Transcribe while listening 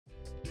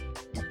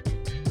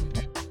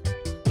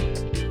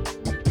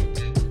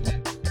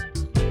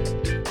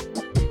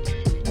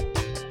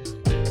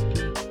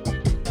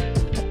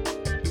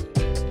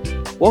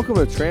Welcome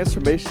to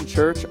Transformation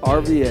Church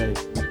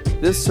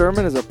RVA. This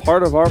sermon is a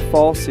part of our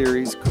fall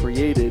series,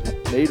 Created,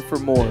 Made for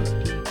More,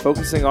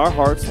 focusing our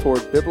hearts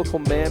toward biblical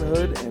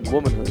manhood and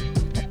womanhood.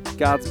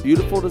 God's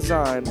beautiful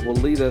design will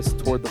lead us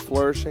toward the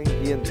flourishing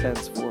He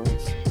intends for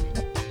us.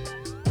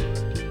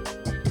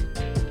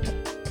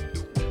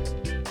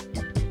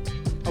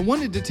 I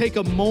wanted to take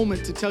a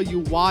moment to tell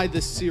you why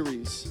this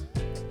series.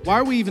 Why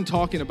are we even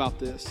talking about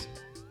this?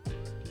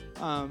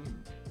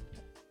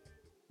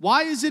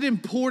 Why is it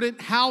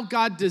important how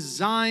God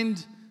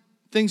designed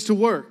things to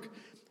work?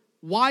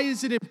 Why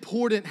is it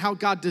important how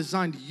God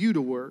designed you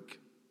to work?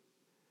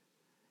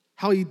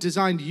 How He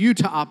designed you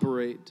to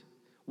operate?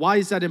 Why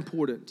is that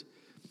important?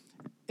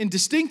 And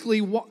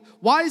distinctly,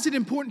 why is it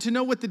important to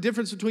know what the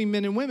difference between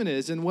men and women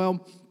is? And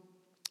well,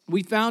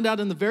 we found out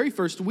in the very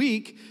first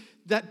week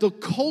that the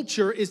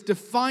culture is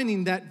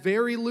defining that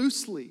very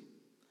loosely.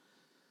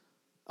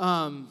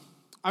 I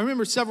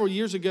remember several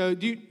years ago,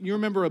 do you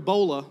remember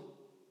Ebola?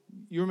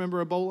 You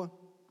remember Ebola?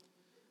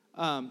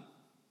 I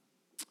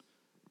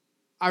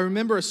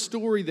remember a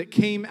story that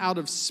came out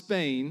of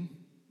Spain,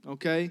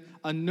 okay?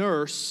 A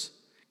nurse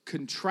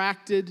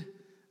contracted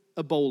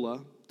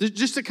Ebola.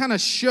 Just to kind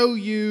of show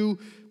you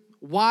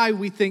why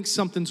we think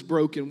something's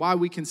broken, why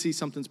we can see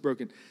something's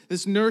broken.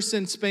 This nurse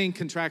in Spain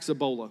contracts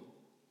Ebola.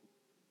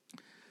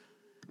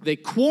 They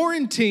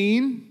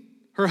quarantine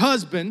her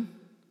husband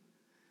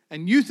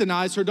and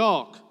euthanize her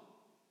dog.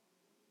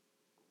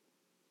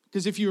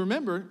 Because if you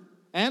remember,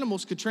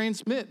 animals could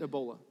transmit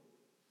Ebola,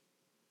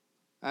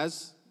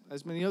 as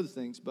many other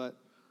things. But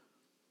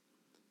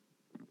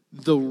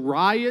the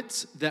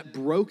riots that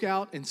broke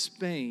out in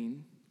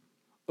Spain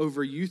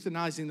over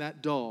euthanizing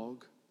that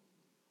dog,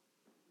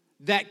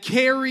 that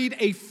carried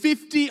a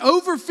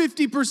over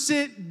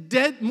 50%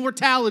 death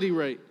mortality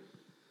rate.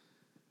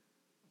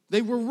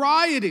 They were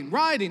rioting.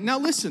 Now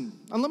listen,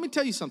 let me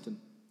tell you something.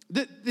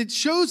 It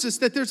shows us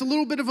that there's a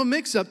little bit of a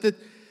mix-up, that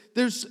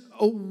there's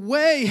a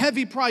way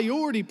heavy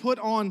priority put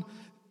on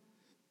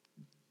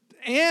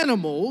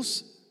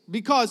animals,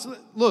 because,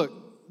 look,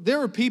 there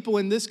are people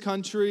in this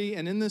country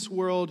and in this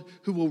world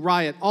who will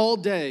riot all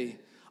day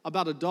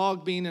about a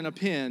dog being in a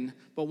pen,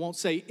 but won't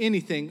say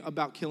anything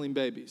about killing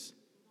babies.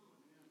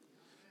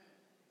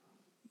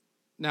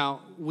 Now,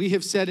 we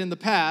have said in the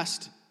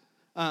past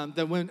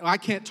that when I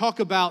can't talk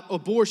about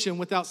abortion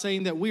without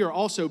saying that we are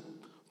also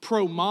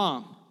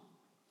pro-mom.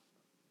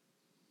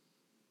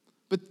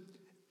 But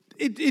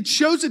it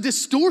shows a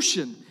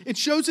distortion. It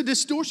shows a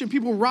distortion.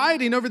 People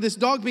rioting over this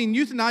dog being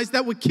euthanized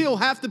that would kill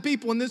half the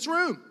people in this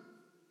room.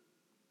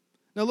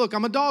 Now look,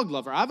 I'm a dog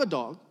lover. I have a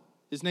dog.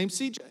 His name's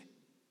CJ.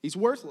 He's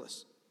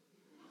worthless.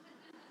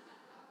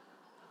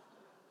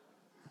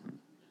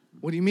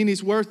 What do you mean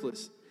he's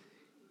worthless?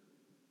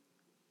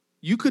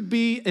 You could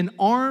be an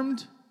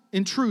armed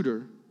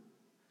intruder,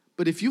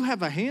 but if you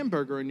have a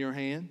hamburger in your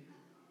hand,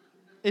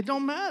 it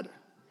don't matter.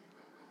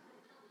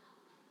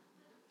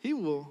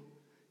 He'll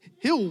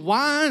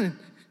whine,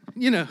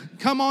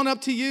 come on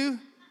up to you.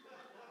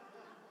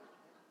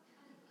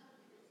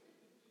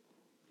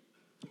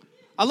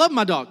 I love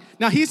my dog.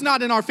 Now, he's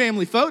not in our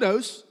family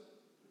photos.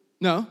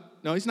 No,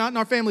 he's not in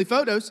our family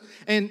photos.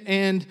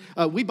 And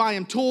we buy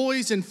him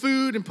toys and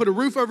food and put a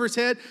roof over his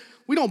head.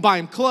 We don't buy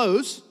him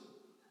clothes.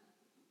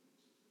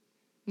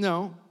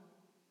 No.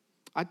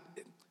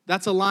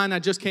 That's a line I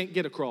just can't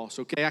get across,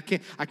 okay?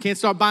 I can't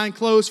start buying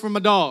clothes for my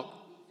dog.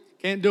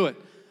 Can't do it.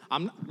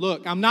 I'm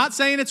not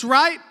saying it's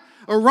right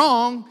or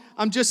wrong.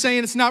 I'm just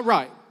saying it's not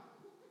right.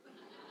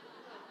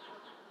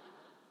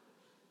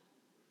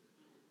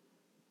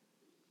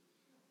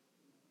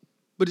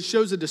 But it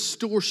shows a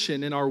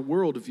distortion in our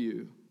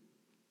worldview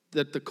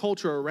that the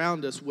culture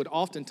around us would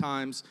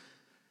oftentimes,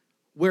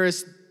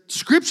 whereas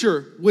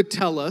Scripture would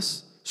tell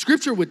us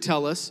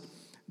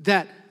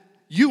that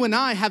you and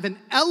I have an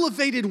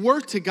elevated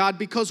worth to God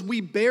because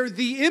we bear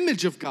the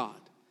image of God.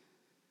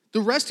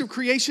 The rest of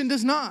creation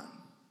does not.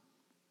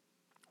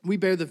 We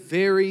bear the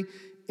very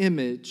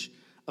image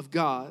of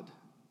God.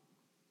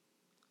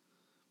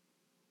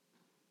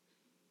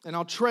 And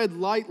I'll tread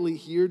lightly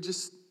here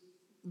just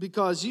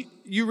because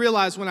you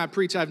realize when I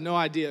preach, I have no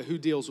idea who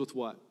deals with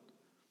what.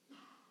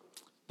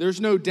 There's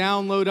no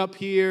download up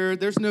here.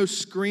 There's no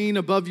screen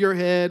above your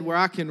head where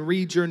I can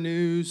read your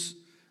news,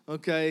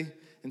 okay,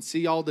 and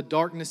see all the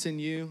darkness in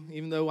you,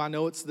 even though I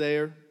know it's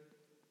there.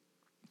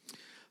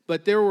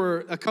 But there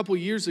were a couple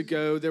years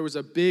ago, there was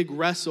a big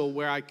wrestle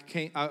where I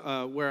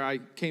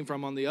came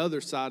from on the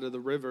other side of the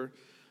river,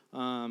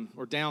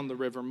 or down the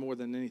river more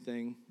than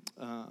anything,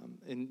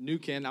 in New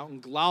Kent, out in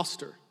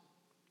Gloucester,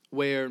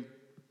 where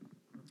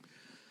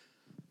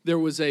there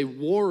was a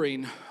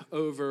warring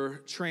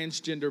over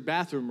transgender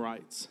bathroom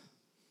rights.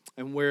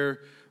 And where,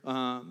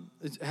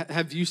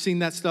 have you seen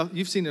that stuff?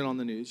 You've seen it on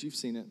the news. You've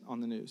seen it on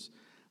the news.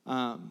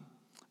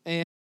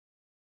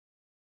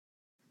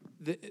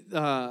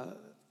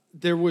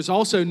 There was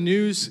also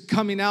news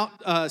coming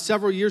out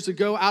several years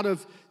ago out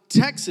of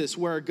Texas,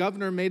 where a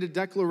governor made a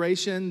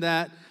declaration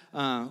that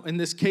in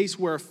this case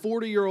where a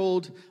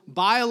 40-year-old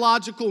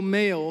biological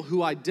male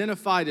who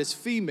identified as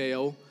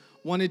female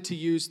wanted to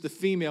use the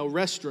female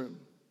restroom.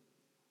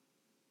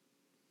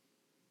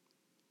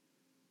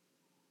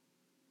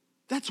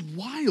 That's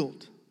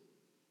wild.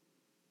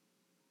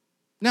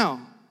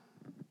 Now,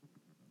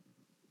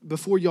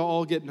 before y'all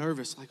all get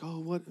nervous, like, oh,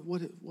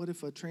 what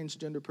if a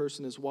transgender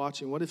person is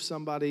watching? What if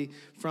somebody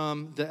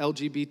from the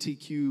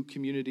LGBTQ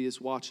community is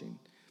watching?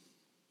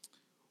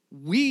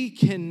 We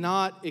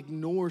cannot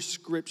ignore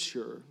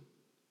Scripture,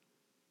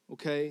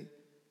 okay,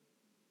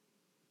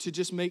 to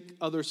just make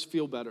others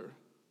feel better.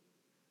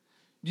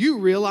 Do you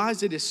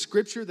realize it is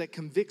Scripture that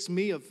convicts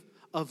me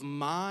of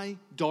my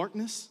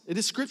darkness? It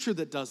is Scripture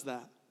that does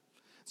that.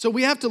 So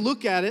we have to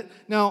look at it.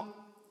 Now,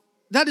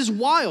 that is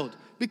wild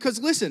because,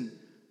 listen,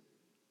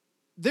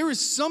 there is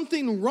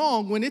something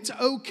wrong when it's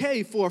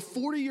okay for a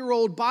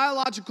 40-year-old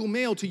biological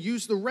male to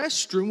use the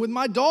restroom with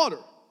my daughter.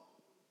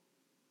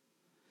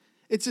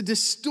 It's a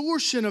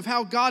distortion of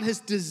how God has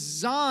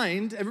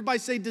designed, everybody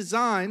say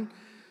design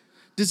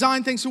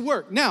things to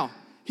work. Now,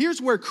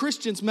 here's where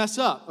Christians mess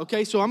up,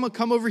 okay? So I'm going to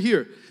come over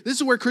here. This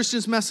is where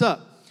Christians mess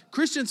up.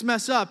 Christians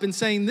mess up in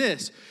saying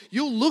this.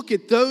 You'll look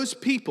at those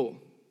people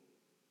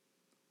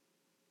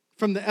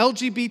from the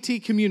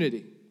LGBT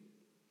community,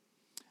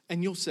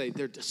 and you'll say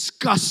they're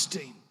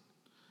disgusting.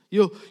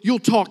 You'll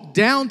talk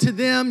down to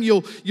them.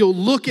 You'll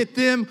look at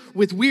them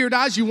with weird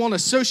eyes. You won't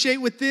associate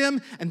with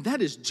them, and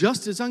that is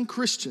just as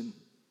unchristian.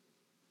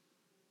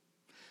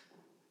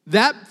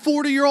 That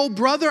 40-year-old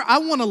brother, I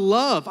want to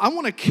love. I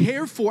want to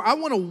care for. I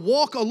want to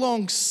walk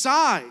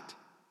alongside.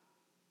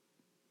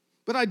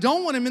 But I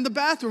don't want him in the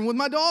bathroom with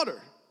my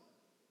daughter.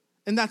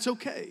 And that's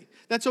okay.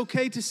 That's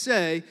okay to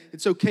say.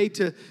 It's okay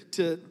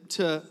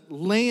to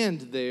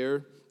land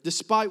there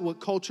despite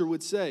what culture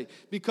would say.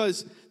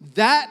 Because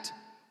that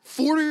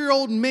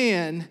 40-year-old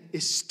man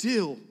is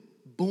still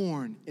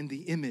born in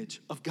the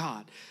image of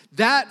God.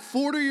 That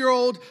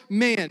 40-year-old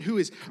man who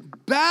is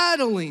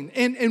battling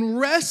and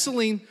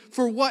wrestling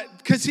for what?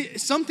 Because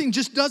something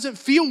just doesn't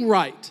feel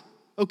right,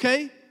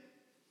 okay?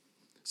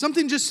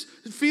 Something just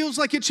feels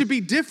like it should be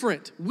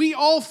different. We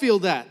all feel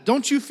that.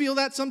 Don't you feel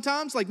that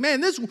sometimes? Like, man,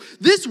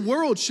 this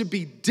world should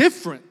be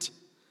different.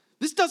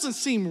 This doesn't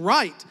seem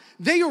right.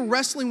 They are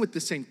wrestling with the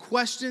same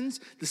questions,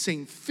 the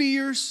same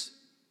fears.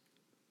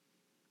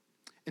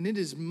 And it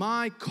is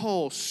my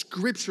call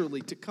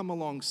scripturally to come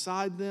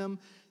alongside them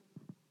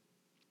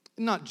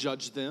and not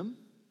judge them,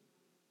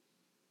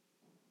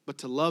 but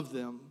to love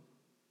them.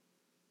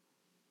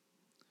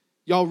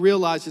 Y'all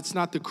realize it's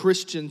not the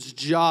Christian's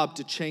job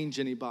to change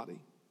anybody.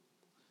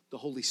 The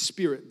Holy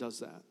Spirit does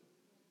that.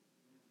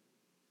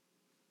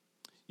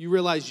 You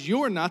realize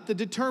you're not the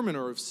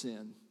determiner of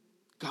sin.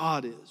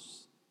 God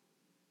is.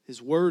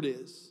 His word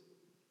is.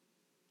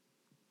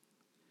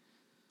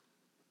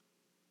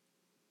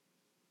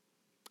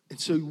 And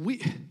so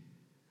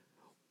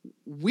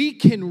we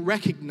can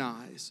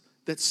recognize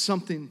that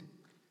something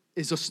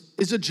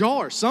is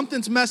ajar.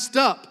 Something's messed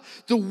up.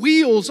 The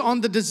wheels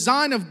on the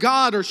design of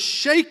God are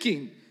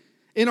shaking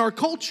in our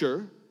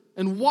culture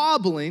and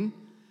wobbling.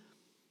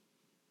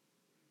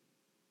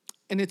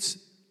 And it's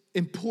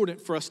important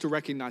for us to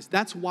recognize.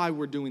 That's why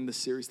we're doing this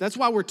series. That's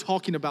why we're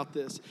talking about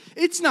this.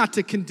 It's not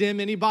to condemn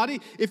anybody.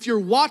 If you're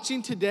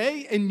watching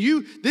today and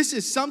this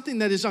is something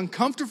that is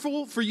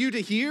uncomfortable for you to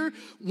hear,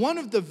 one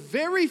of the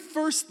very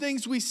first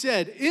things we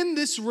said in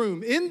this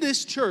room, in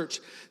this church,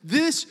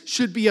 this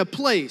should be a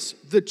place,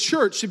 the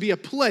church should be a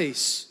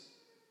place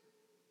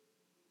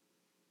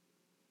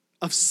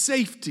of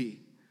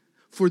safety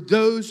for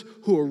those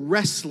who are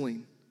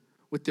wrestling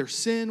with their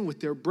sin, with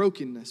their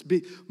brokenness.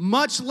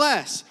 Much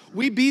less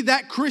we be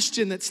that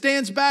Christian that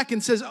stands back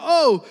and says,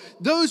 oh,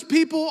 those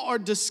people are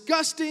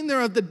disgusting,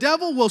 they're of the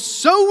devil. Well,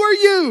 so are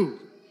you.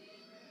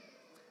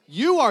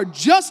 You are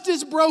just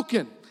as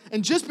broken.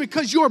 And just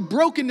because your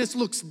brokenness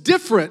looks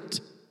different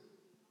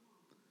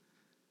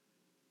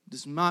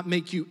does not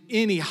make you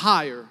any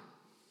higher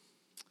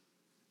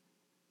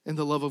in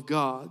the love of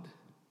God.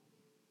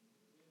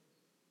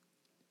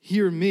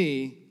 Hear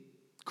me,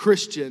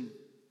 Christian.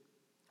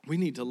 We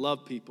need to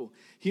love people.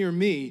 Hear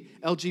me,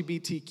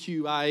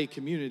 LGBTQIA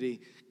community.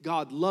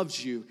 God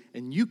loves you,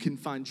 and you can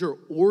find your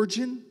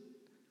origin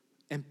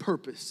and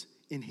purpose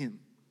in Him.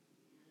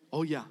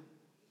 Oh, yeah,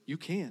 you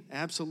can,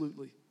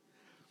 absolutely.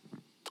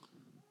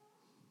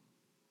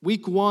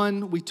 Week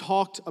 1, we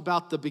talked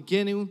about the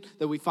beginning,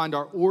 that we find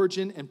our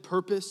origin and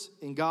purpose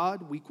in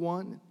God, week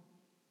 1.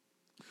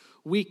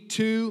 Week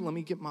 2, let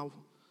me get my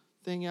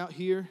thing out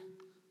here.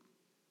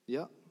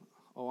 Yep.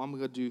 Oh, I'm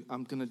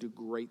gonna do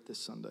great this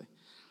Sunday.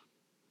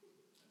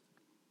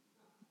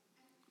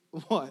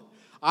 What?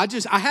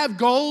 I have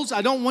goals.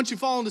 I don't want you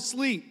falling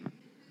asleep.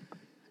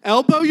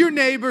 Elbow your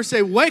neighbor,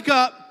 say, wake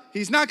up.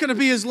 He's not going to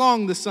be as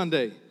long this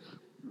Sunday.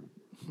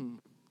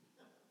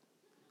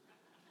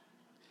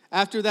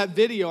 After that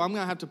video, I'm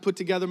going to have to put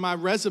together my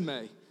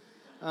resume.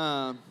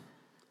 I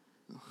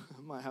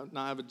might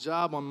not have a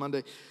job on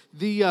Monday.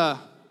 In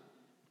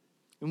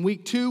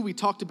week 2, we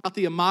talked about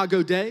the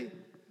Imago Dei.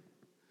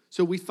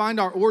 So we find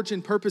our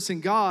origin, purpose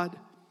in God,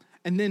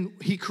 and then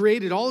He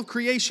created all of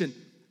creation.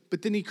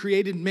 But then He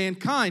created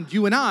mankind,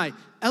 you and I,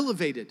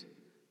 elevated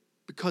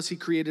because he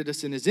created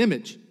us in his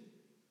image.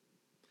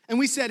 And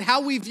we said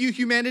how we view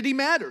humanity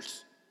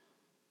matters.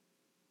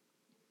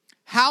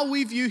 How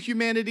we view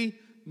humanity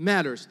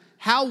matters.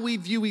 How we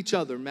view each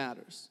other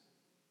matters.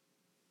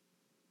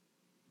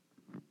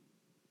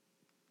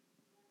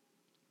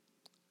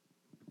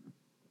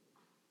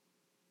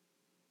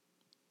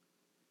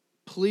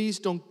 Please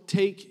don't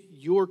take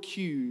your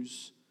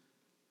cues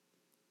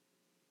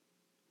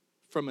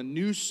from a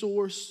news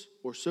source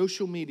or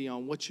social media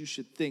on what you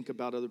should think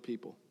about other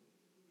people.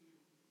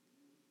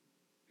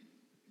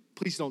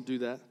 Please don't do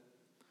that.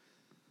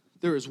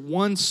 There is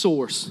one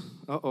source.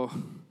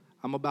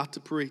 I'm about to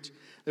preach.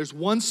 There's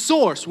one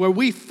source where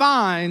we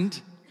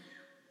find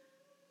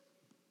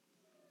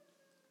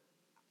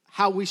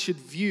how we should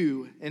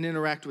view and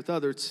interact with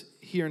others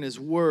here in his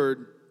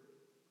word.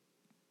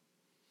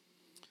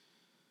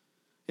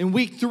 In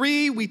week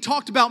 3, we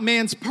talked about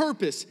man's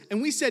purpose, and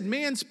we said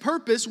man's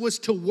purpose was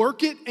to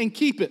work it and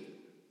keep it.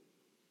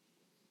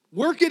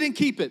 Work it and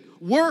keep it.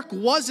 Work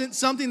wasn't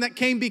something that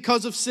came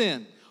because of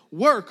sin.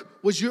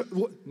 Work was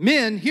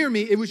men, hear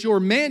me, it was your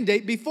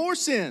mandate before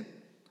sin.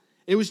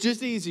 It was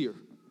just easier.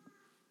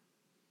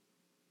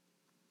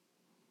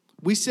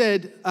 We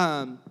said,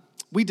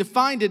 we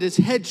defined it as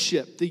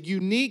headship, the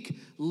unique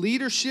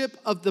leadership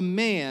of the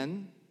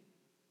man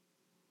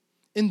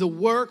in the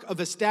work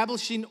of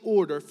establishing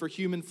order for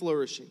human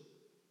flourishing.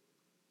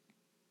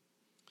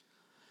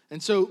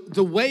 And so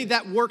the way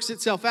that works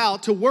itself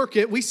out, to work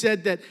it, we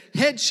said that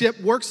headship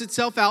works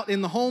itself out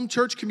in the home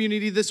church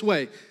community this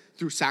way,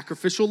 through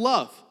sacrificial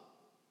love.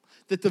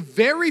 That the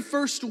very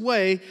first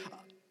way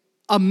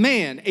a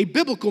man, a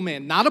biblical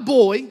man, not a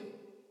boy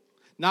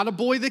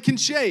that can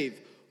shave,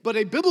 but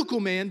a biblical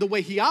man, the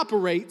way he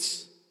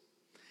operates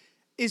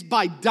is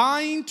by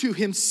dying to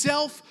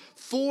himself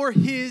for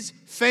his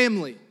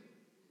family.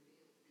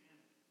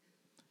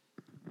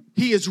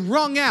 He is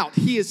wrung out.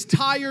 He is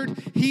tired.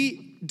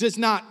 He does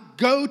not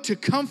go to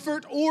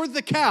comfort or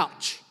the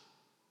couch.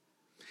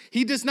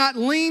 He does not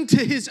lean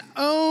to his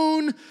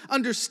own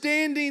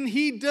understanding.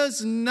 He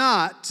does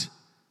not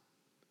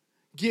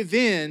give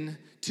in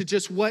to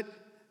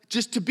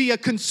just to be a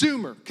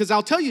consumer. Because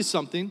I'll tell you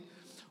something,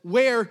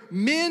 where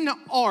men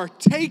are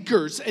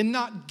takers and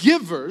not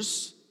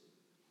givers,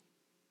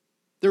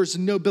 there's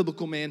no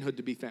biblical manhood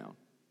to be found.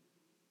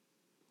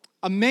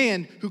 A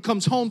man who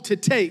comes home to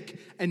take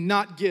and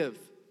not give,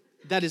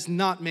 that is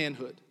not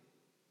manhood.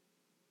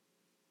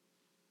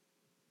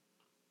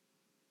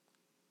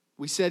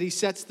 We said he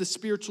sets the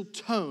spiritual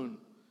tone.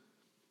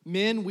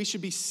 Men, we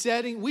should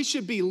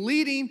be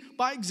leading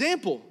by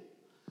example.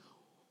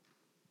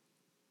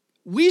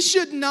 We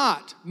should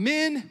not,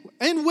 men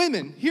and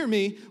women, hear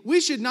me,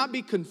 we should not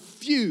be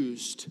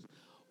confused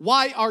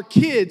why our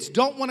kids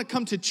don't want to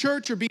come to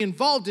church or be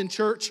involved in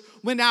church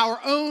when our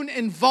own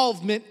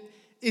involvement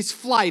is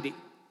flighty.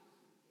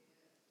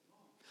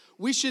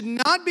 We should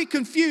not be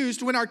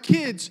confused when our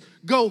kids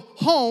go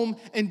home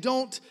and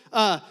don't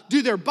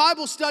do their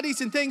Bible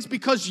studies and things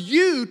because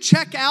you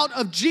check out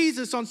of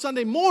Jesus on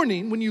Sunday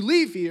morning when you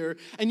leave here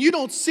and you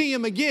don't see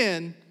him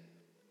again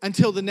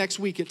until the next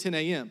week at 10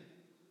 a.m.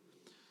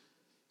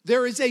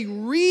 There is a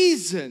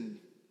reason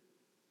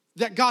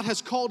that God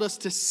has called us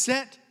to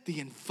set the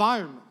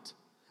environment.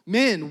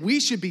 Men, we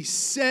should be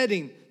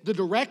setting the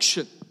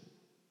direction.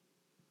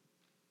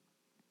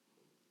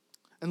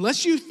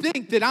 Unless you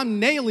think that I'm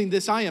nailing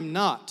this, I am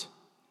not.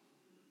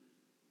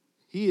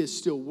 He is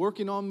still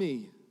working on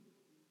me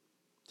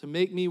to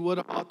make me what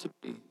I ought to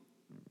be.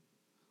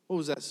 What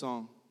was that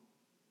song?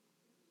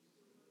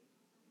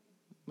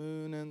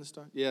 Moon and the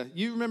Stars. Yeah,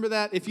 you remember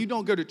that? If you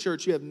don't go to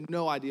church, you have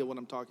no idea what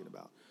I'm talking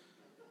about.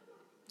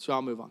 So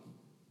I'll move on.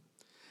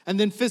 And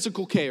then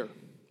physical care.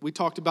 We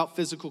talked about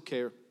physical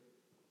care.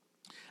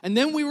 And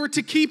then we were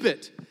to keep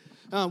it.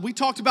 We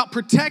talked about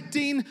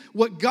protecting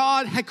what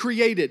God had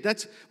created.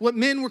 That's what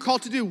men were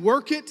called to do.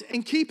 Work it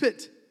and keep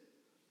it.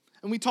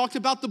 And we talked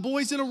about the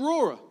boys in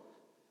Aurora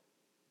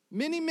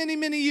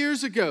many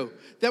years ago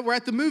that were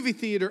at the movie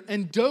theater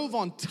and dove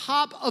on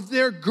top of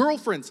their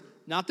girlfriends.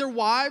 Not their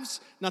wives,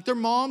 not their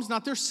moms,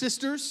 not their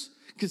sisters,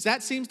 because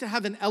that seems to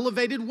have an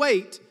elevated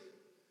weight.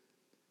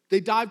 They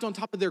dived on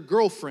top of their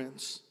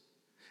girlfriends.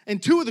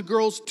 And 2 of the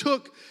girls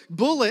took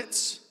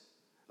bullets.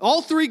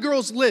 All 3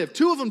 girls lived.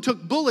 2 of them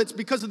took bullets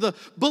because of the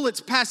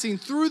bullets passing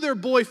through their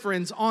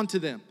boyfriends onto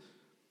them.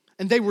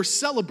 And they were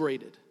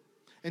celebrated.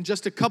 And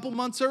just a couple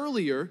months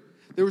earlier,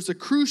 there was a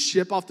cruise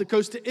ship off the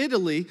coast of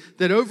Italy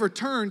that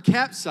overturned,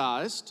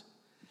 capsized.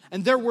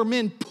 And there were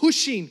men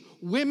pushing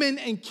women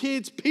and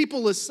kids,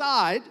 people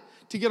aside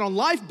to get on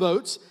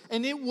lifeboats.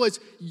 And it was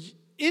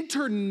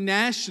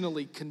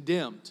internationally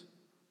condemned.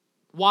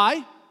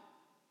 Why?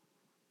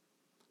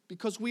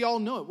 Because we all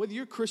know it. Whether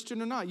you're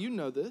Christian or not, you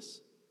know this.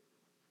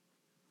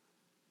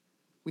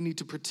 We need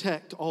to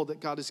protect all that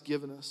God has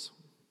given us.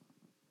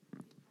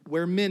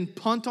 Where men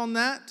punt on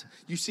that,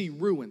 you see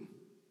ruin.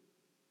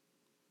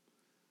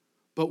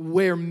 But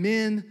where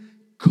men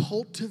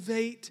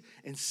cultivate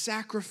and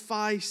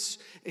sacrifice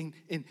and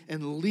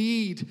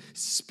lead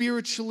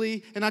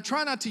spiritually. And I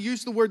try not to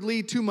use the word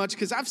lead too much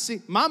because I've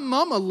seen my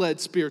mama led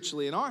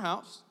spiritually in our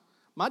house.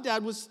 My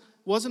dad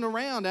wasn't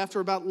around after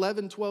about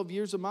 11, 12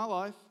 years of my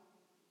life.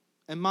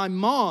 And my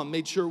mom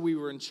made sure we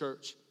were in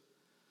church.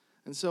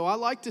 And so I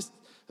like to,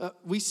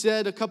 we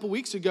said a couple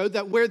weeks ago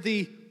that where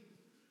the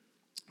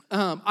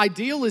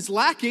ideal is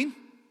lacking,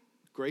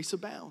 grace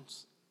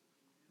abounds.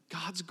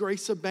 God's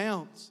grace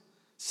abounds.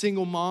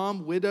 Single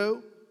mom,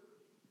 widow,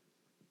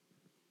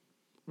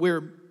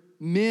 where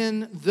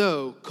men,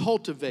 though,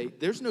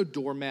 cultivate. There's no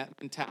doormat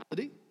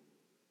mentality.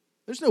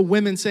 There's no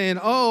women saying,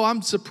 oh,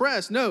 I'm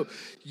suppressed. No,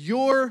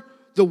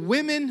 the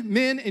women,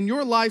 men in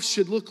your life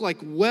should look like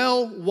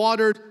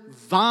well-watered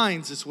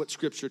vines, is what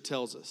Scripture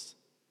tells us.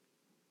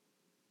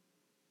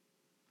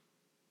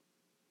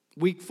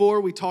 Week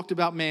 4, we talked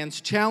about man's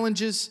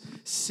challenges,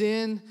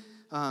 sin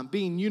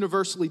being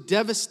universally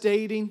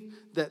devastating,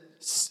 that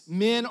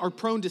men are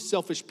prone to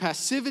selfish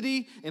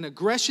passivity and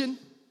aggression.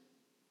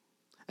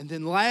 And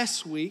then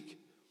last week,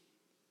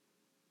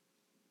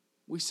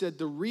 we said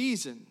the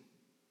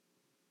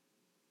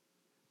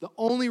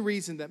only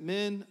reason that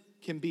men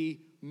can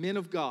be men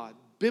of God,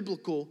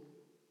 biblical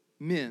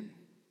men,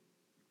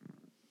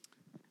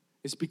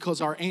 is because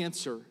our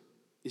answer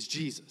is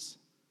Jesus.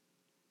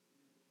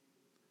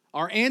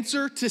 Our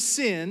answer to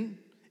sin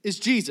is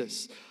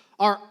Jesus.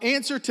 Our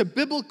answer to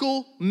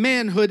biblical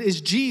manhood is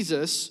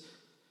Jesus.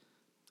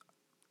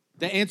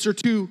 The answer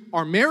to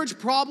our marriage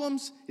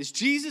problems is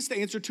Jesus. The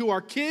answer to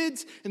our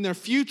kids and their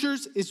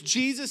futures is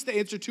Jesus. The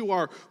answer to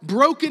our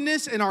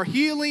brokenness and our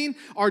healing,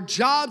 our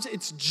jobs,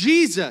 it's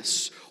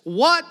Jesus.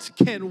 What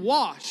can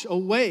wash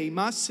away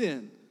my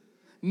sin?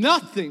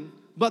 Nothing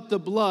but the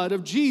blood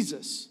of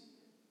Jesus.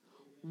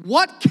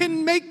 What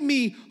can make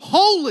me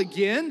whole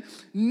again?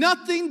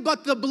 Nothing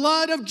but the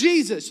blood of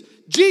Jesus.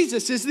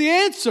 Jesus is the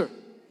answer.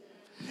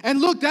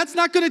 And look, that's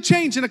not going to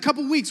change in a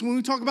couple weeks when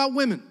we talk about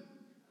women.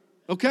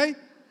 Okay?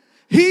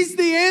 He's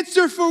the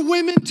answer for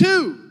women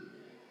too.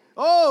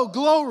 Oh,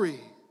 glory.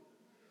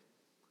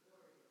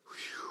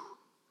 Whew.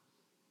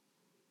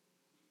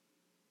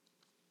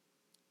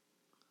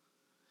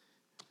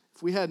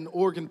 If we had an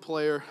organ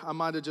player, I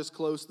might have just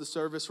closed the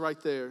service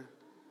right there.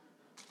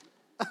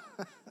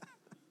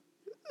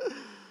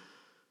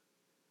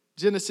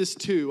 Genesis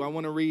 2, I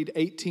want to read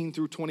 18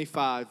 through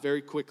 25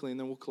 very quickly and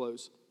then we'll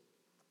close.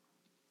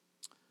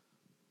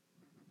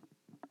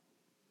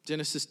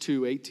 Genesis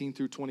 2, 18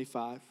 through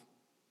 25.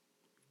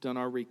 Done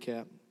our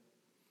recap.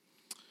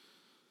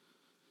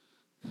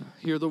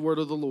 Hear the word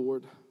of the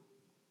Lord.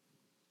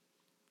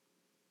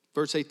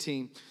 Verse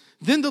 18.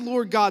 Then the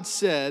Lord God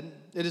said,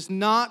 it is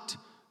not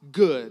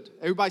good.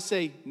 Everybody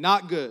say,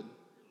 not good.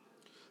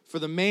 For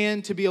the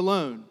man to be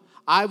alone.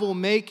 I will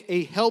make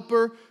a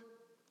helper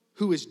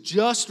who is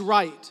just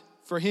right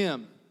for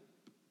him.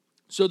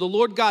 So the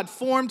Lord God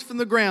formed from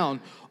the ground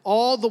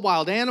all the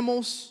wild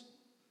animals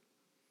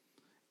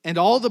and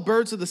all the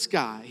birds of the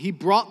sky. He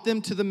brought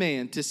them to the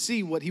man to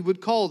see what he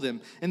would call them.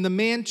 And the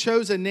man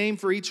chose a name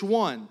for each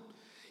one.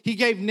 He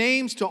gave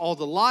names to all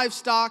the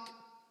livestock,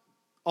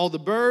 all the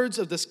birds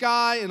of the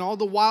sky, and all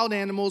the wild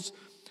animals.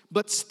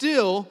 But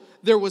still,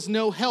 there was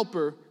no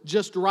helper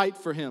just right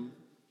for him.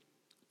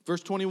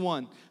 Verse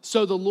 21.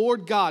 So the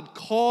Lord God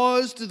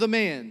caused the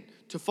man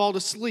to fall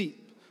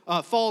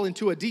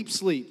into a deep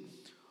sleep.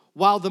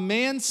 While the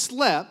man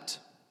slept,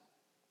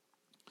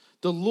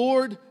 the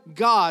Lord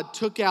God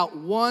took out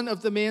one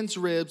of the man's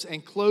ribs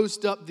and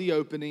closed up the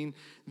opening.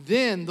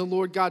 Then the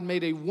Lord God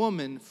made a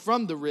woman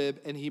from the rib,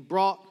 and he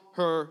brought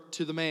her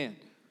to the man.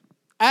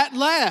 At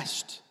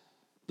last,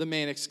 the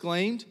man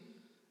exclaimed,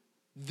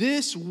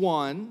 this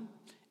one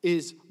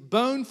is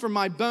bone for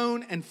my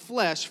bone and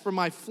flesh for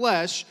my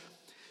flesh.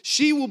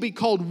 She will be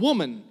called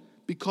woman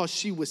because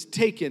she was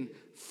taken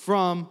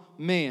from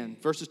man.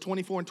 Verses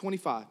 24 and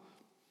 25.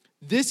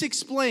 This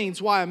explains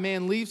why a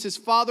man leaves his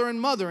father and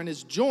mother and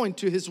is joined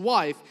to his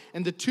wife,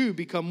 and the two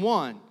become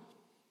one.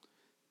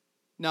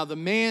 Now the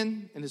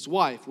man and his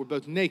wife were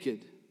both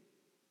naked,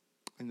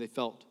 and they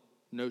felt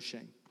no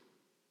shame.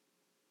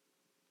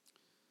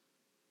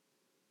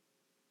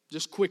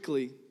 Just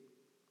quickly,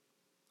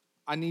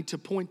 I need to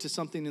point to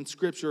something in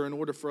Scripture in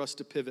order for us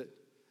to pivot.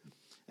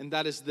 And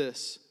that is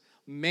this.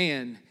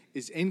 Man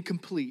is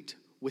incomplete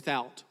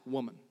without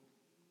woman.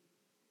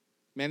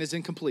 Man is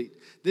incomplete.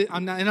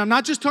 I'm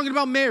not just talking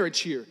about marriage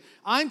here.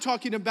 I'm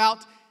talking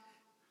about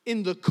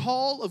in the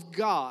call of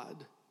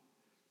God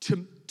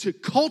to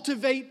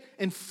cultivate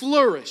and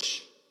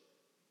flourish.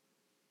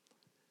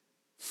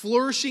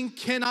 Flourishing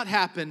cannot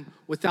happen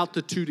without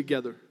the two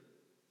together.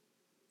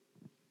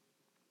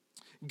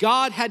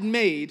 God had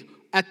made,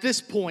 at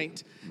this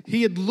point,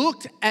 he had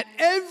looked at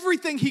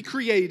everything he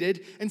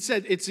created and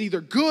said it's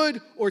either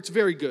good or it's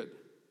very good.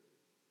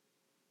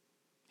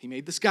 He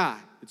made the sky.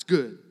 It's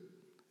good.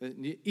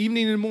 The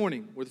evening and the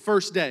morning were the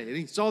first day, and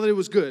he saw that it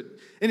was good.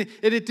 And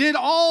it did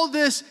all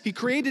this. He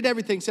created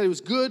everything, said it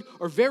was good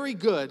or very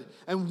good.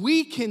 And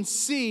we can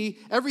see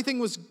everything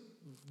was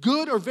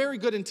good or very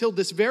good until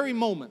this very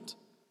moment.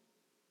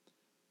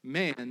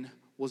 man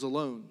was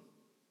alone.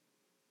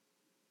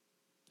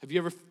 Have you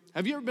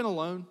ever been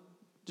alone?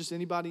 Just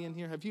anybody in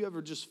here? Have you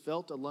ever just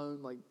felt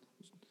alone, like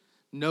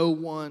no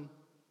one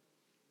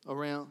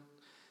around?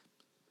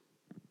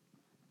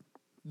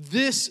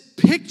 This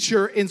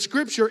picture in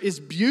Scripture is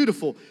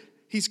beautiful.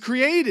 He's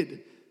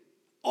created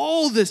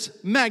all this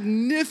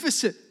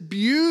magnificent,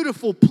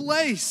 beautiful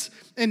place,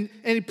 and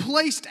he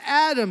placed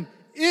Adam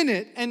in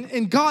it,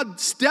 and God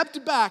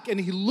stepped back and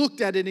he looked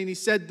at it and he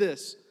said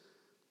this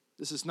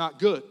is not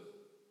good.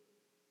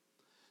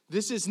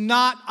 This is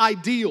not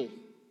ideal.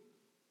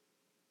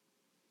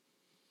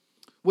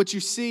 What you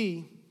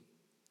see,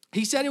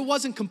 he said it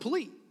wasn't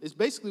complete. Is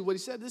basically what he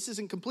said. This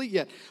isn't complete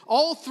yet.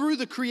 All through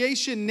the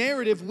creation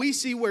narrative, we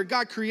see where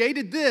God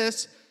created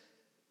this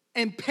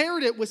and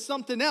paired it with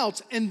something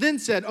else and then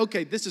said,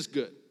 okay, this is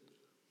good.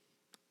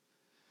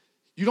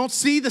 You don't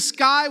see the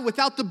sky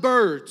without the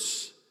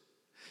birds.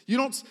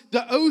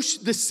 The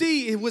ocean, the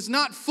sea, it was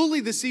not fully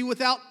the sea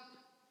without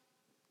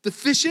the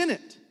fish in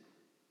it.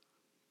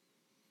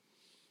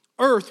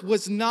 Earth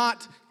was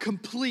not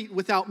complete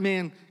without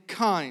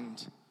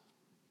mankind.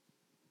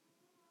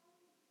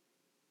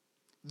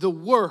 The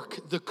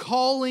work, the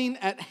calling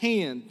at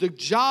hand, the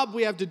job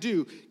we have to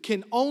do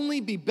can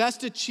only be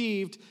best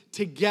achieved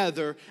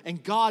together,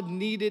 and God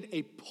needed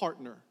a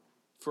partner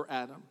for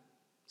Adam.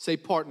 Say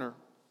partner.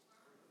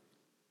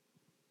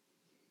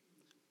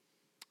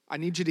 I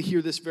need you to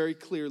hear this very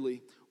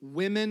clearly.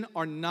 Women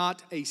are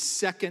not a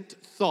second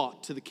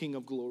thought to the King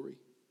of Glory.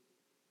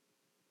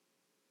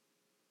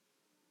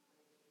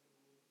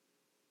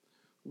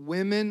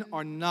 Women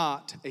are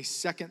not a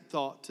second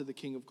thought to the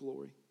King of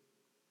Glory.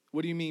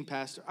 What do you mean,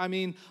 Pastor? I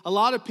mean, a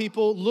lot of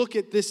people look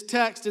at this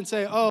text and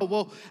say, oh,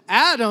 well,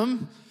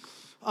 Adam,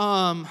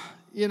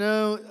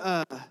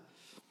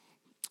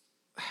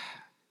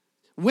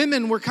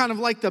 women were kind of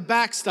like the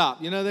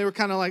backstop. They were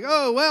kind of like,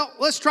 oh, well,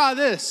 let's try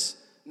this.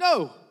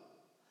 No,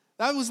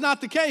 that was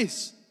not the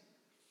case.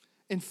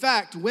 In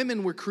fact,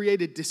 women were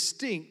created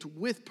distinct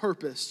with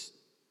purpose,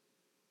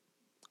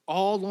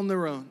 all on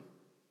their own.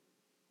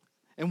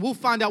 And we'll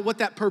find out what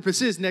that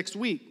purpose is next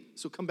week.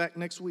 So come back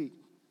next week.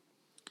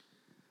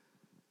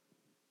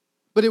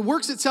 But it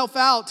works itself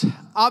out,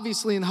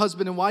 obviously, in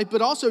husband and wife,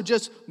 but also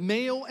just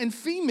male and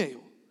female.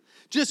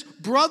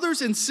 Just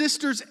brothers and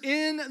sisters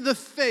in the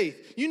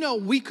faith.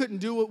 We couldn't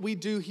do what we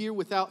do here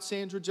without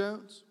Sandra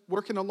Jones,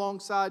 working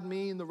alongside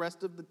me and the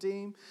rest of the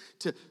team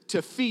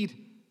to feed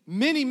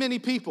many, many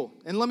people.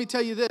 And let me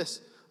tell you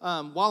this,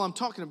 while I'm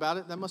talking about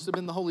it, that must have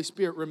been the Holy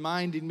Spirit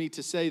reminding me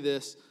to say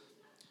this.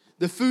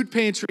 The food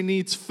pantry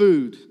needs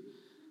food.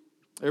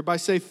 Everybody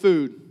say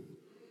food.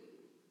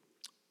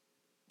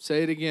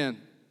 Say it again.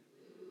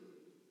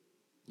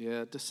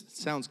 Yeah, this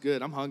sounds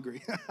good. I'm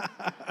hungry.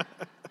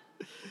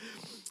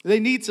 They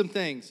need some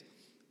things.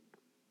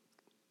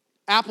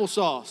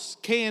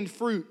 Applesauce, canned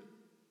fruit,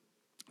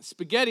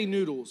 spaghetti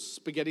noodles,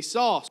 spaghetti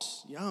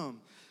sauce, yum.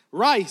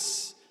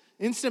 Rice,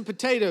 instant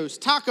potatoes,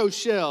 taco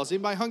shells.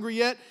 Anybody hungry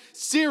yet?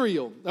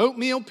 Cereal,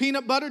 oatmeal,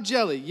 peanut butter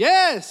jelly.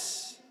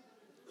 Yes.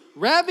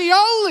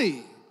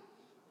 Ravioli.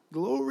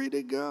 Glory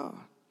to God.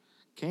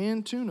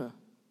 Canned tuna.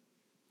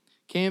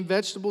 Canned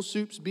vegetable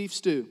soups, beef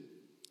stew.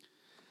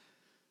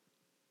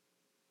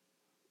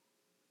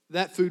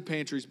 That food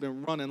pantry's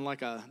been running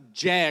like a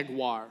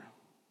jaguar.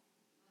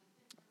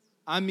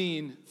 I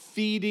mean,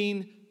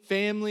 feeding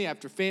family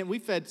after family. We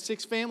fed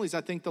 6 families,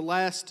 I think, the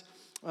last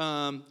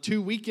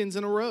 2 weekends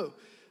in a row.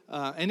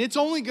 And it's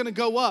only going to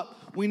go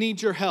up. We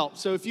need your help.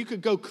 So if you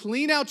could go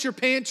clean out your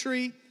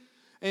pantry,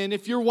 and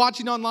if you're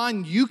watching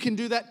online, you can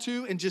do that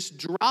too, and just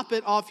drop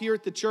it off here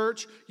at the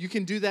church. You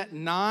can do that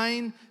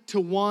 9 to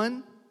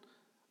 1.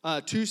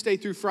 Tuesday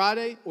through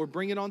Friday, or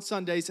bring it on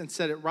Sundays and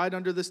set it right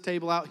under this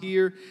table out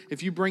here.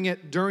 If you bring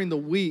it during the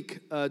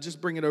week,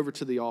 just bring it over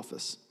to the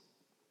office.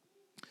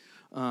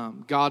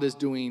 God is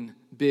doing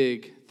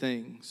big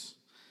things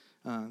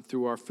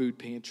through our food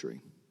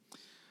pantry.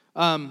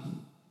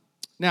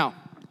 Now,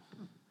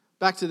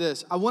 back to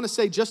this. I want to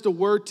say just a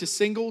word to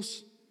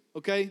singles,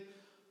 okay?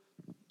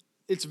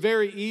 It's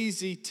very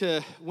easy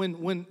to,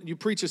 when you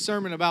preach a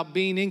sermon about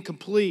being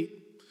incomplete,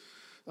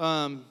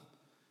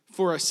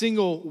 for a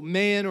single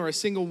man or a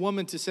single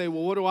woman to say,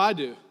 well, what do I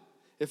do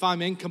if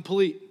I'm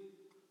incomplete?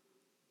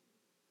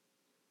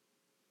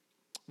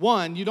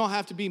 One, you don't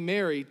have to be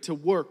married to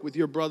work with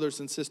your brothers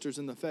and sisters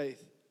in the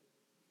faith.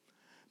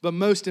 But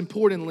most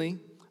importantly,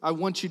 I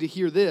want you to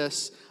hear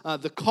this.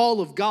 The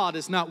call of God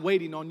is not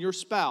waiting on your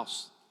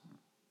spouse.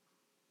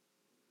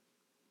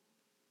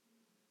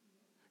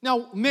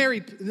 Now,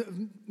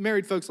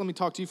 married folks, let me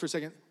talk to you for a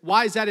second.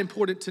 Why is that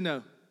important to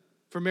know?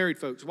 For married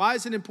folks, why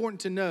is it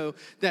important to know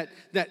that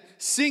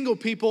single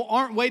people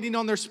aren't waiting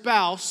on their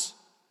spouse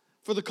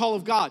for the call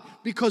of God?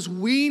 Because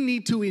we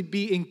need to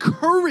be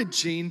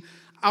encouraging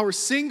our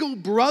single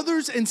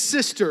brothers and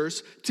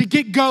sisters to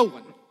get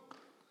going.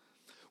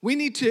 We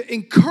need to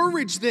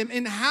encourage them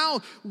in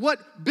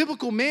what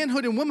biblical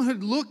manhood and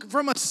womanhood look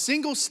from a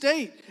single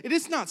state. It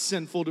is not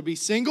sinful to be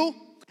single.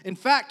 In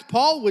fact,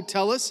 Paul would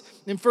tell us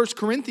in 1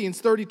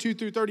 Corinthians 32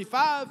 through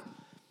 35,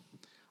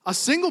 A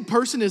single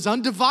person is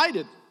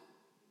undivided.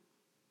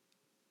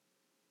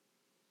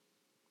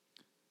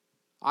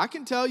 I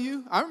can tell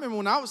you, I remember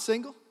when I was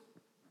single.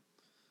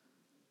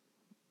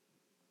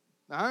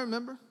 I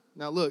remember.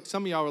 Now look,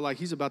 some of y'all were like,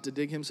 he's about to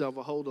dig himself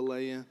a hole to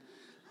lay in.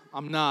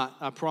 I'm not,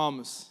 I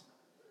promise.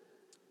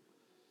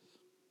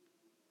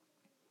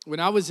 When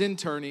I was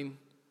interning,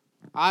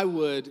 I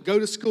would go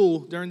to school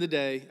during the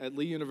day at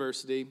Lee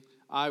University.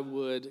 I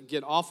would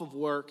get off of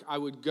work. I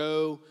would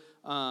go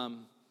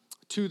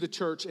to the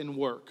church and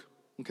work,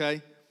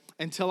 okay?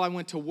 Until I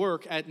went to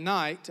work at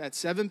night at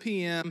 7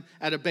 p.m.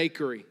 at a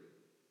bakery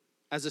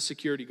as a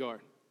security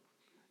guard.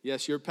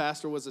 Yes, your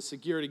pastor was a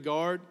security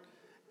guard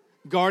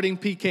guarding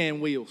pecan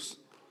wheels.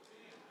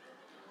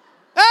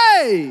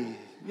 Hey,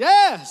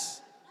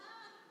 yes.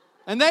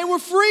 And they were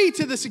free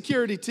to the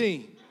security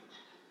team.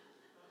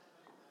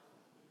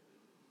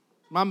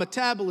 My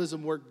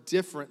metabolism worked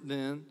different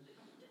then.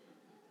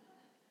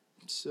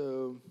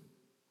 So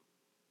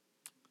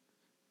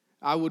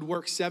I would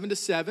work 7 to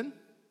 7.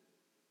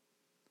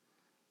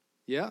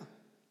 Yeah,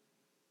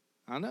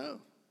 I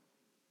know.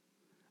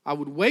 I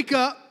would wake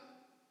up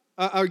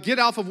or get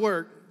off of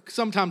work.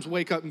 Sometimes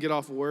wake up and get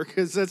off of work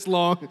because that's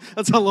long.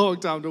 That's a long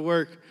time to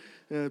work,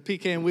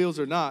 pecan wheels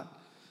or not.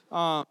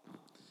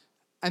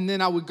 And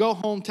then I would go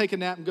home, take a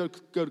nap, and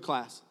go to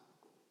class.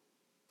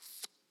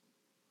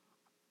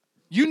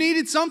 You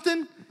needed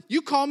something?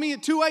 You call me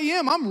at 2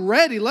 a.m. I'm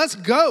ready. Let's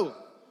go.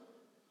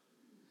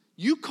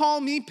 You call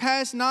me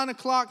past 9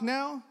 o'clock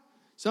now,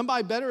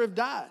 somebody better have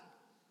died.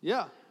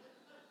 Yeah.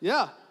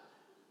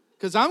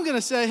 Because I'm going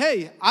to say,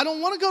 hey, I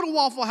don't want to go to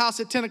Waffle House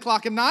at 10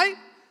 o'clock at night.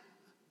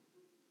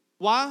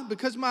 Why?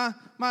 Because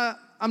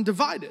I'm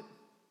divided.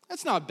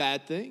 That's not a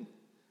bad thing.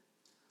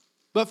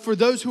 But for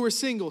those who are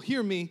single,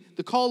 hear me,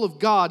 the call of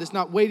God is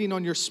not waiting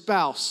on your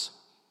spouse.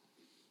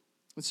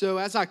 And so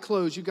as I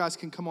close, you guys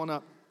can come on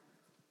up.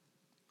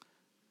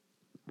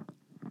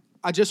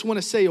 I just want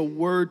to say a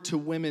word to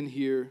women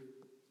here.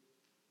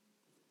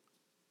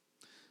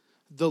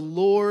 The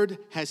Lord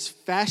has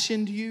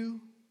fashioned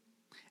you,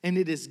 and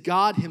it is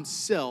God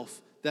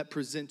Himself that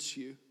presents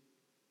you.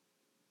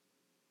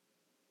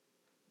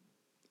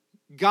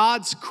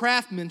 God's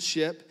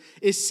craftsmanship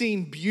is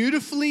seen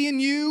beautifully in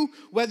you,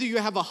 whether you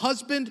have a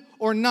husband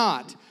or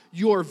not.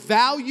 Your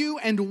value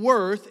and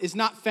worth is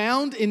not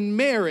found in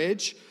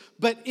marriage,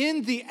 but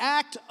in the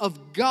act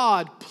of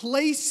God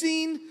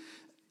placing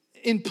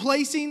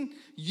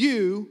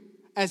you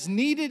as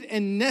needed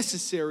and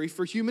necessary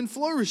for human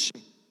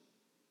flourishing.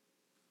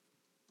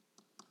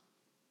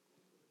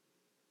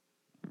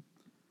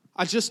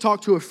 I just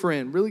talked to a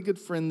friend, really good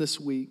friend this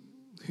week,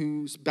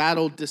 who's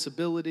battled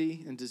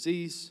disability and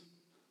disease,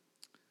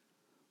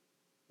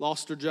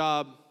 lost her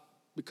job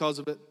because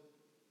of it.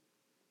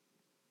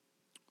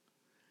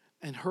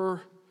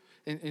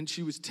 And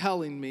she was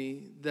telling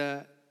me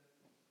that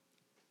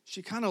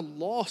she kind of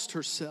lost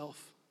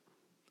herself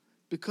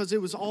because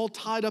it was all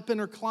tied up in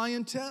her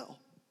clientele.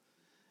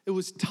 It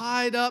was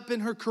tied up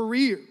in her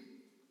career.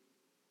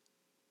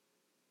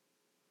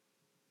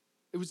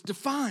 It was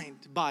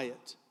defined by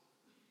it.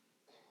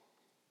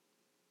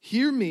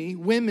 Hear me,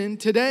 women,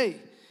 today.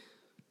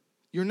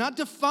 You're not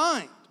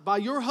defined by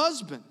your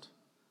husband.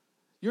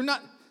 You're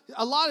not.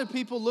 A lot of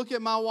people look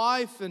at my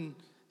wife and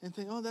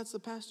think, oh, that's the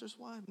pastor's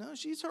wife. No,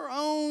 she's her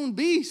own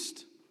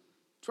beast.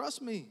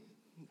 Trust me.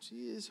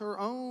 She is her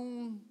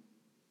own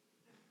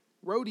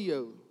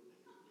rodeo.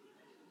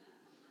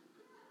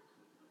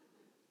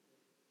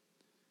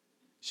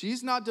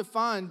 She's not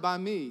defined by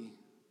me.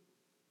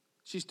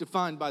 She's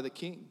defined by the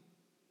King.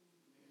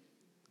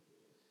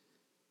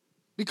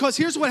 Because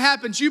here's what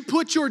happens. You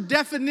put your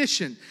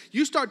definition.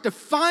 You start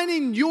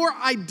defining your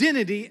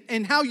identity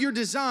and how you're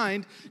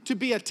designed to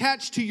be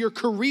attached to your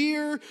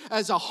career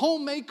as a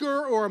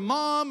homemaker or a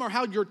mom or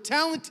how you're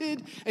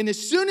talented. And as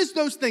soon as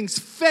those things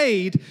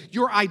fade,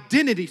 your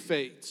identity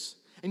fades.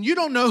 And you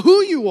don't know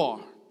who you are.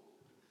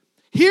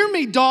 Hear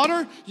me,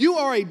 daughter. You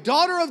are a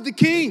daughter of the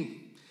King.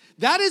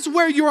 That is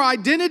where your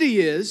identity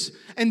is,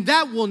 and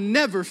that will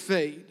never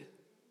fade.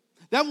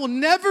 That will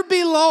never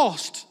be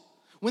lost.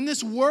 When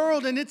this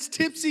world and its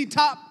tipsy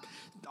top,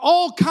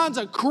 all kinds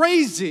of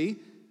crazy,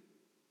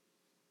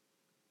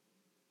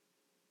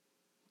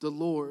 the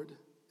Lord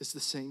is the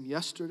same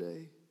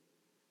yesterday,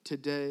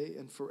 today,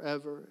 and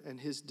forever.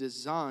 And His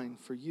design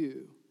for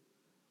you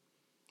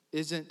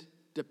isn't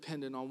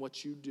dependent on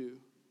what you do.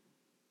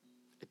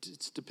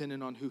 It's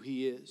dependent on who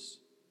He is.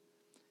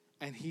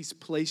 And He's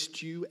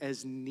placed you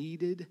as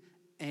needed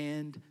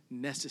and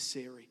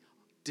necessary,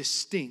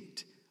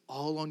 distinct,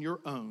 all on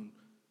your own.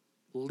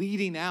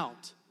 Leading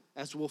out,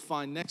 as we'll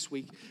find next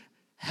week,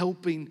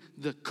 helping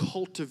the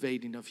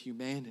cultivating of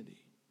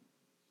humanity.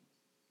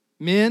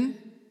 Men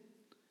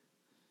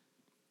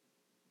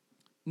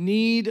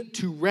need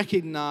to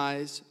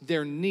recognize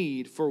their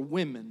need for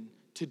women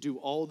to do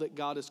all that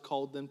God has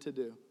called them to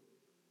do.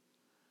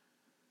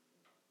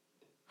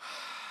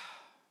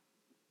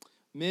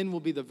 Men will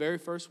be the very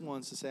first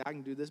ones to say, I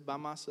can do this by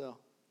myself.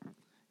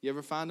 You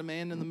ever find a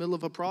man in the middle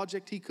of a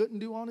project he couldn't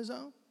do on his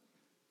own?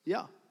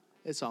 Yeah.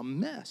 It's a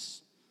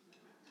mess.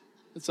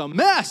 It's a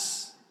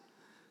mess.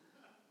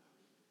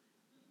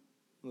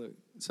 Look,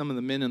 some of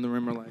the men in the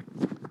room are like,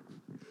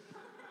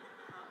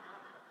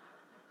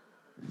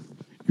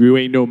 you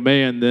ain't no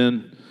man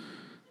then.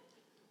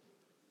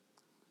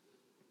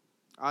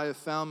 I have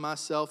found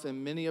myself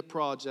in many a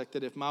project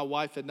that if my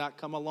wife had not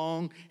come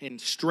along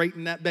and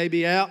straightened that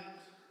baby out,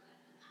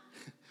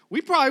 we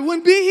probably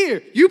wouldn't be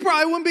here. You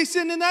probably wouldn't be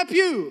sitting in that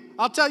pew.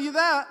 I'll tell you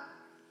that.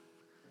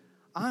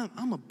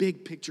 I'm a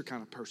big picture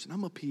kind of person.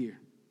 I'm up here.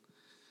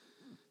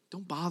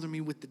 Don't bother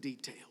me with the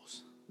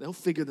details. They'll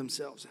figure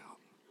themselves out.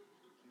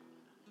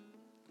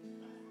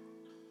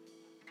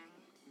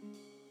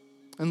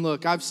 And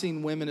look, I've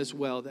seen women as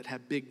well that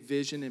have big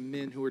vision and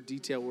men who are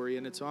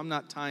detail-oriented, so I'm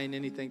not tying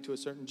anything to a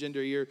certain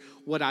gender here.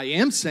 What I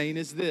am saying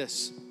is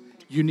this: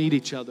 you need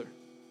each other.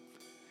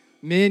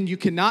 Men, you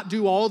cannot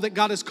do all that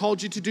God has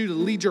called you to do to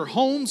lead your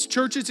homes,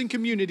 churches, and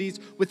communities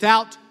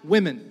without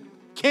women.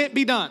 Can't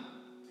be done.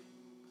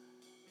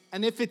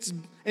 And if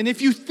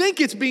you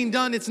think it's being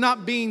done, it's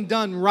not being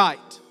done right.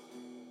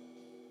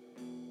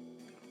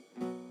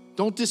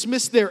 Don't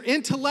dismiss their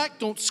intellect.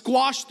 Don't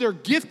squash their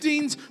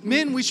giftings.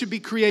 Men, we should be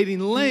creating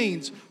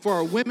lanes for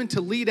our women to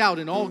lead out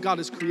in all God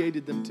has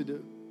created them to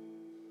do.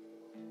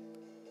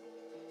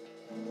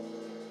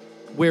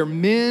 Where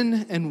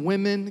men and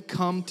women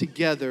come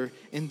together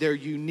in their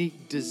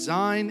unique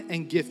design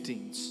and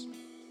giftings,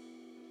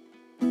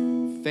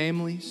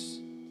 families,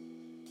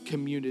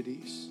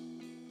 communities,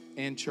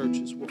 and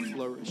churches will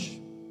flourish.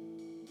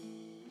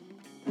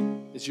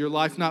 Is your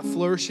life not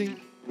flourishing?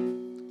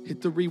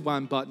 Hit the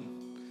rewind button.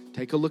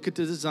 Take a look at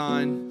the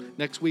design.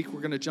 Next week, we're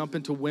going to jump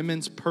into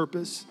women's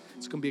purpose.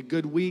 It's going to be a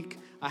good week.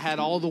 I had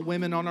all the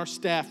women on our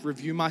staff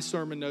review my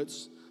sermon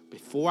notes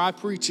before I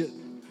preach it.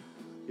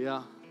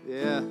 Yeah,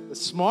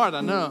 that's smart, I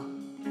know.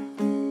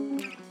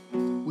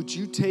 Would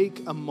you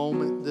take a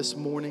moment this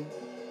morning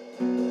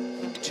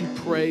to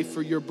pray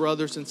for your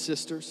brothers and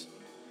sisters?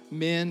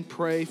 Men,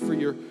 pray for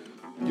your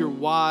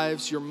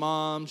wives, your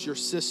moms, your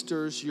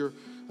sisters, your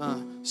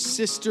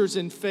sisters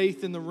in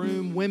faith in the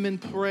room. Women,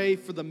 pray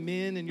for the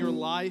men in your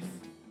life.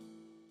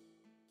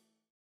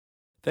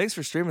 Thanks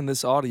for streaming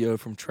this audio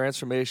from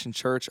Transformation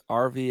Church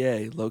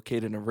RVA,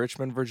 located in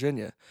Richmond,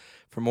 Virginia.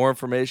 For more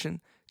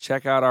information,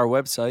 check out our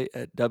website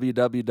at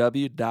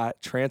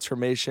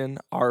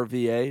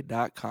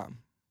www.transformationrva.com.